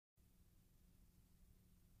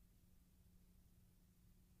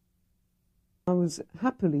was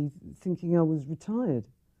happily thinking I was retired.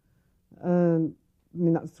 I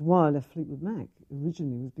mean, that's why I left Fleetwood Mac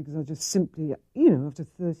originally, was because I just simply, after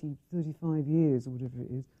 30, 35 years or whatever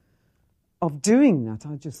it is, of doing that,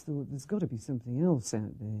 I just thought there's got to be something else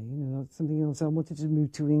out there, something else. I wanted to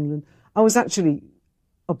move to England. I was actually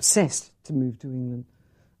obsessed to move to England.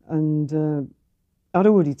 And I'd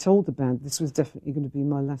already told the band this was definitely going to be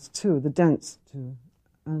my last tour, the dance tour.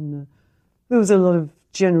 And there was a lot of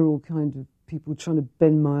general kind of people trying to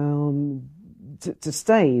bend my arm to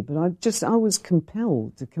stay, but I was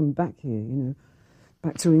compelled to come back here,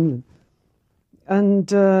 back to England.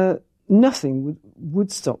 And nothing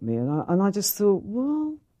would stop me. And I just thought,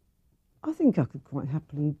 well, I think I could quite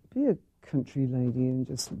happily be a country lady and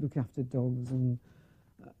just look after dogs. And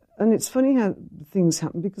it's funny how things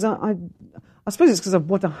happen, because I suppose it's because of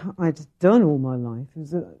what I'd done all my life,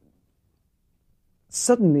 is that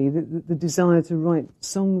suddenly the desire to write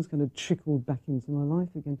songs kind of trickled back into my life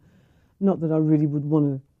again. Not that I really would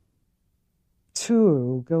want to tour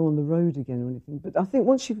or go on the road again or anything, but I think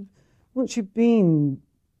once you've been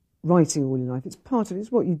writing all your life, it's part of it.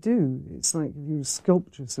 It's what you do. It's like if you're a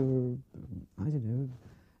sculptress or, I don't know,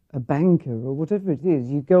 a banker or whatever it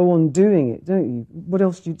is. You go on doing it, don't you? What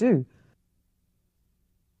else do you do?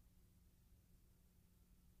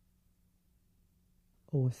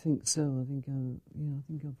 Oh, I think so. I think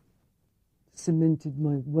I've cemented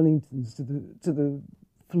my Wellingtons to the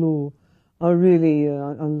floor. I really,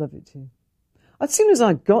 I love it here. As soon as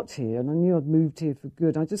I got here and I knew I'd moved here for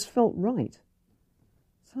good, I just felt right.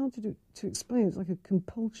 It's hard to explain. It's like a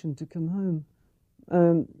compulsion to come home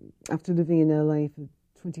after living in LA for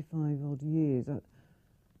 25 odd years.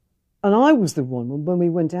 And I was the one when we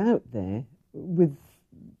went out there in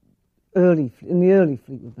the early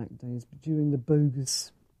Fleetwood Mac days, during the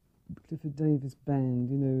bogus Clifford Davis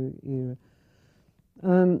band, era.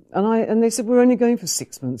 And they said, we're only going for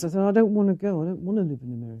 6 months. I said, I don't want to go. I don't want to live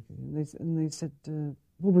in America. And they said,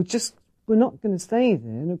 well, we're not going to stay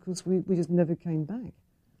there. And of course, we just never came back.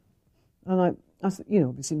 And I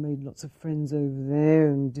obviously made lots of friends over there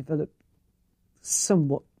and developed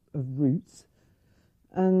somewhat of roots.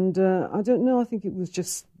 And I don't know, I think it was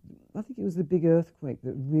the big earthquake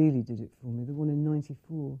that really did it for me, the one in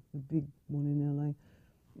 '94, the big one in LA.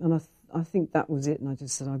 And I think that was it, and I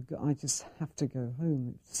just said, I just have to go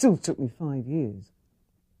home. It still took me 5 years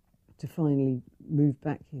to finally move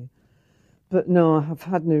back here. But no, I have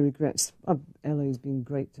had no regrets. LA's been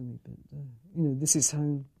great to me, but, this is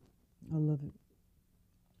home. I love it.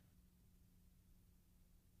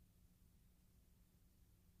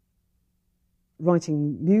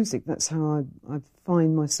 Writing music, that's how I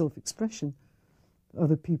find my self-expression.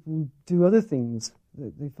 Other people do other things.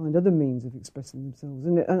 They find other means of expressing themselves.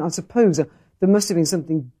 And I suppose there must have been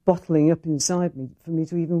something bottling up inside me for me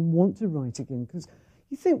to even want to write again. Because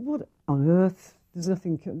you think, what on earth? There's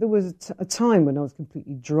nothing. There was a time when I was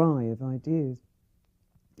completely dry of ideas.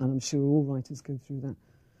 And I'm sure all writers go through that.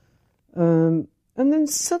 And then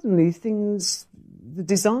suddenly the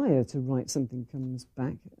desire to write something comes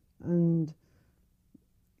back. And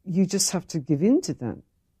you just have to give in to that.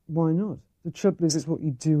 Why not? The trouble is, it's what you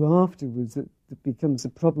do afterwards that becomes a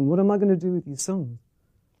problem. What am I going to do with your songs?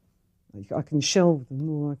 I can shelve them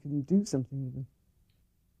or I can do something with them.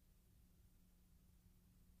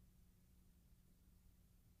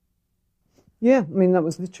 Yeah, I mean, that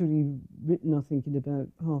was literally written, I think, in about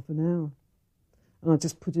half an hour. And I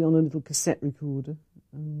just put it on a little cassette recorder.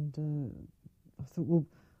 And I thought, well,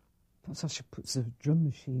 perhaps I should put a drum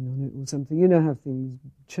machine on it or something. You know how things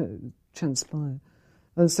transpire.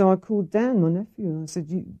 And so I called Dan, my nephew, and I said,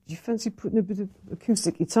 do you fancy putting a bit of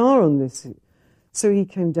acoustic guitar on this? So he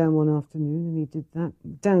came down one afternoon and he did that.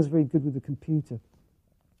 Dan's very good with the computer.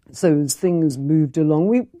 So as things moved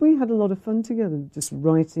along, we had a lot of fun together, just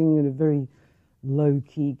writing in a very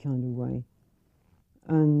low-key kind of way.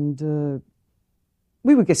 And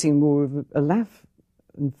we were getting more of a laugh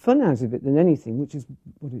and fun out of it than anything, which is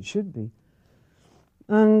what it should be.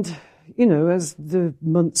 And, as the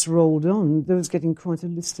months rolled on, there was getting quite a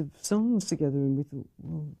list of songs together, and we thought,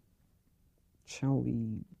 well, shall we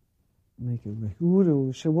make a record,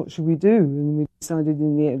 or what should we do? And we decided,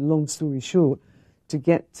 in the end, long story short, to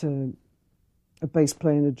get a bass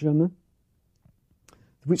player and a drummer,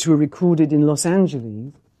 which were recorded in Los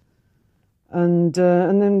Angeles. And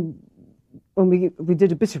then when we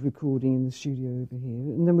did a bit of recording in the studio over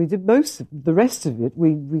here, and then we did the rest of it.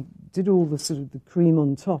 We did all the sort of the cream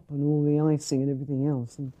on top and all the icing and everything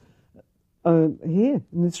else, and here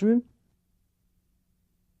in this room.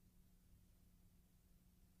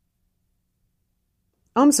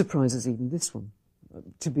 I'm surprised it's even this one,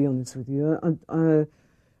 to be honest with you.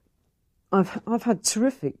 I've had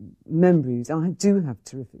terrific memories. I do have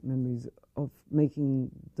terrific memories of making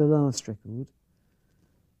the last record,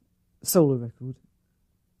 solo record,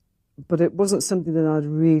 but it wasn't something that I'd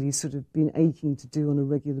really sort of been aching to do on a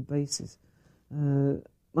regular basis.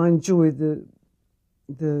 I enjoyed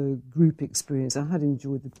the group experience. I had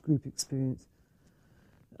enjoyed the group experience.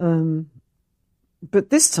 But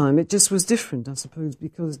this time it just was different, I suppose,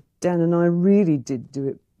 because Dan and I really did do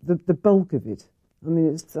it, the bulk of it. I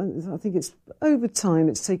mean, I think it's over time,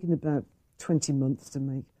 it's taken about 20 months to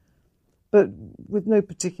make. But with no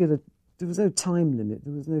particular, there was no time limit,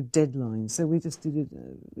 there was no deadline. So we just did it,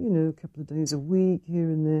 a couple of days a week here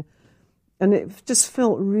and there. And it just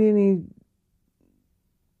felt really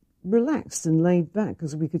relaxed and laid back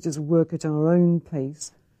because we could just work at our own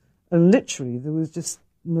pace. And literally, there was just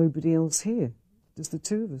nobody else here, just the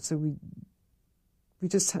two of us. So we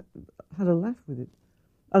just had a laugh with it.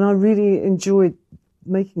 And I really enjoyed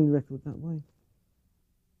making the record that way.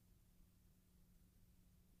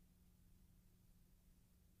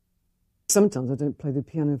 Sometimes I don't play the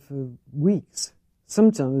piano for weeks.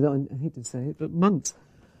 Sometimes, I hate to say it, but months.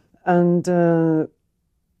 And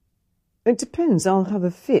it depends. I'll have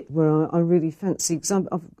a fit where I really fancy, because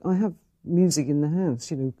I have music in the house,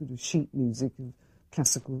 sheet music and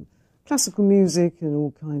classical music and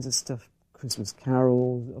all kinds of stuff. Christmas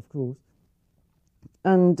carols, of course.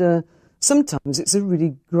 And sometimes it's a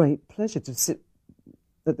really great pleasure to sit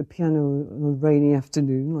at the piano on a rainy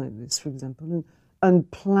afternoon like this, for example, and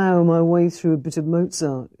plough my way through a bit of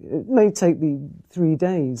Mozart. It may take me 3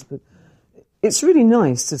 days, but it's really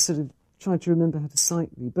nice to sort of try to remember how to sight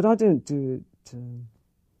read. But I don't do it.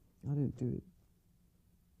 I don't do it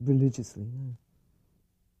religiously. No.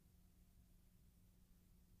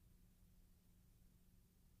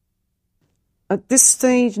 At this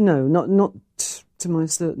stage, no, not to my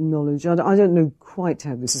certain knowledge. I don't know quite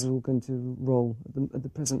how this is all going to roll at the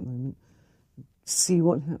present moment. See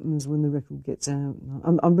what happens when the record gets out.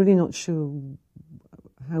 I'm really not sure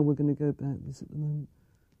how we're going to go about this at the moment.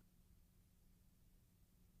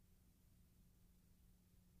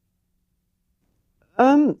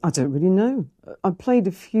 I don't really know. I played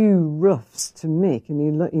a few roughs to Mick, and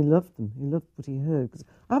he loved them. He loved what he heard. 'Cause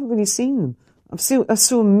I haven't really seen them. I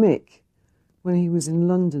saw Mick when he was in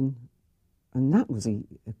London, and that was a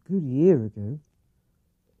good year ago.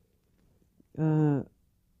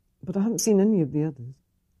 But I haven't seen any of the others.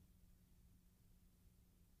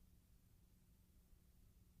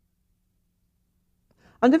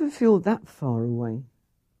 I never feel that far away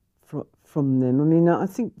from them. I mean, I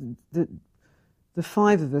think that the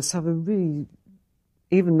five of us have a really,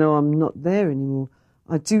 even though I'm not there anymore,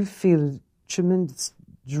 I do feel a tremendous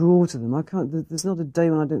draw to them. There's not a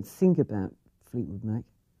day when I don't think about Fleetwood Mac.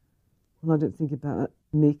 When I don't think about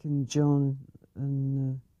Mick and John,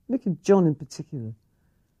 and Mick and John in particular,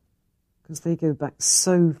 because they go back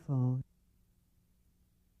so far.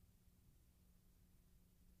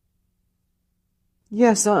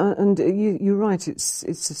 Yes, and you're right. It's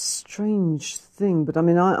a strange thing, but I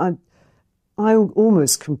mean, I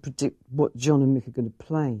almost can predict what John and Mick are going to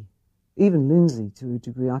play. Even Lindsay, to a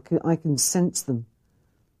degree, I can sense them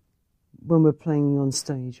when we're playing on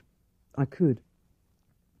stage. I could,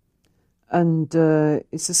 and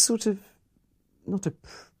it's a sort of not a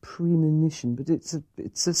premonition, but it's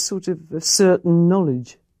a sort of a certain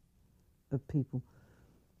knowledge of people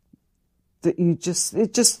that it's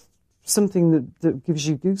just something that gives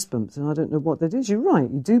you goosebumps, and I don't know what that is. You're right,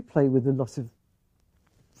 you do play with a lot of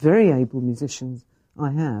very able musicians. I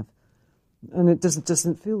have, and it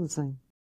doesn't feel the same.